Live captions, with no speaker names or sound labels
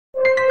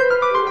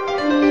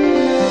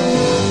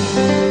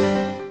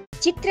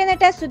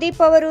ಚಿತ್ರನಟ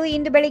ಸುದೀಪ್ ಅವರು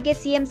ಇಂದು ಬೆಳಿಗ್ಗೆ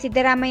ಸಿಎಂ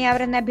ಸಿದ್ದರಾಮಯ್ಯ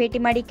ಅವರನ್ನ ಭೇಟಿ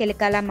ಮಾಡಿ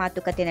ಕೆಲಕಾಲ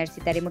ಮಾತುಕತೆ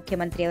ನಡೆಸಿದ್ದಾರೆ.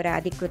 ಮುಖ್ಯಮಂತ್ರಿಯವರ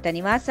ಅಧಿಕೃತ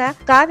ನಿವಾಸ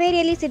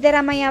ಕಾವೇರಿಯಲ್ಲಿ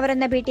ಸಿದ್ದರಾಮಯ್ಯ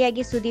ಅವರನ್ನ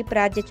ಭೇಟಿಯಾಗಿ ಸುದೀಪ್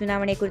ರಾಜ್ಯ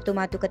ಚುನಾವಣೆ ಕುರಿತು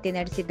ಮಾತುಕತೆ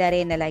ನಡೆಸಿದ್ದಾರೆ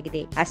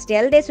ಎನ್ನಲಾಗಿದೆ. ಅಷ್ಟೇ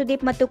ಅಲ್ಲದೆ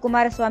ಸುದೀಪ್ ಮತ್ತು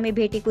ಕುಮಾರಸ್ವಾಮಿ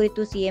ಭೇಟಿ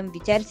ಕುರಿತು ಸಿಎಂ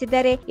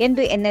ವಿಚಾರಿಸಿದ್ದಾರೆ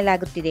ಎಂದು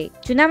ಎನ್ನಲಾಗುತ್ತಿದೆ.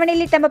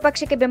 ಚುನಾವಣೆಯಲ್ಲಿ ತಮ್ಮ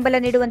ಪಕ್ಷಕ್ಕೆ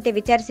ಬೆಂಬಲ ನೀಡುವಂತೆ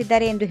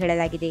ವಿಚಾರಿಸಿದ್ದಾರೆ ಎಂದು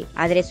ಹೇಳಲಾಗಿದೆ.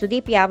 ಆದರೆ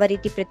ಸುದೀಪ್ ಯಾವ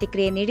ರೀತಿ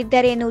ಪ್ರತಿಕ್ರಿಯೆ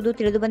ನೀಡಿದ್ದಾರೆ ಎನ್ನುವುದು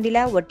ತಿಳಿದು ಬಂದಿಲ್ಲ.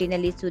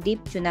 ಒಟ್ಟಿನಲ್ಲಿ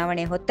ಸುದೀಪ್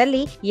ಚುನಾವಣೆ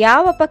ಹೊತ್ತಲ್ಲಿ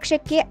ಯಾವ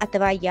ಪಕ್ಷಕ್ಕೆ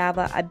ಅಥವಾ ಯಾವ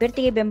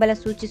ಅಭ್ಯರ್ಥಿಗೆ ಬೆಂಬಲ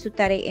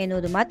ಸೂಚಿಸುತ್ತಾರೆ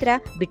ಎನ್ನುವುದು ಮಾತ್ರ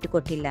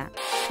ಬಿಟ್ಟುಕೊಟ್ಟಿಲ್ಲ.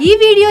 ಈ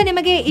ವಿಡಿಯೋ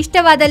ನಿಮಗೆ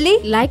ಇಷ್ಟವಾದಲ್ಲಿ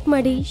ಲೈಕ್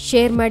ಮಾಡಿ,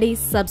 ಶೇರ್ ಮಾಡಿ,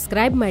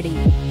 ಸಬ್ಸ್ಕ್ರೈಬ್ ಮಾಡಿ.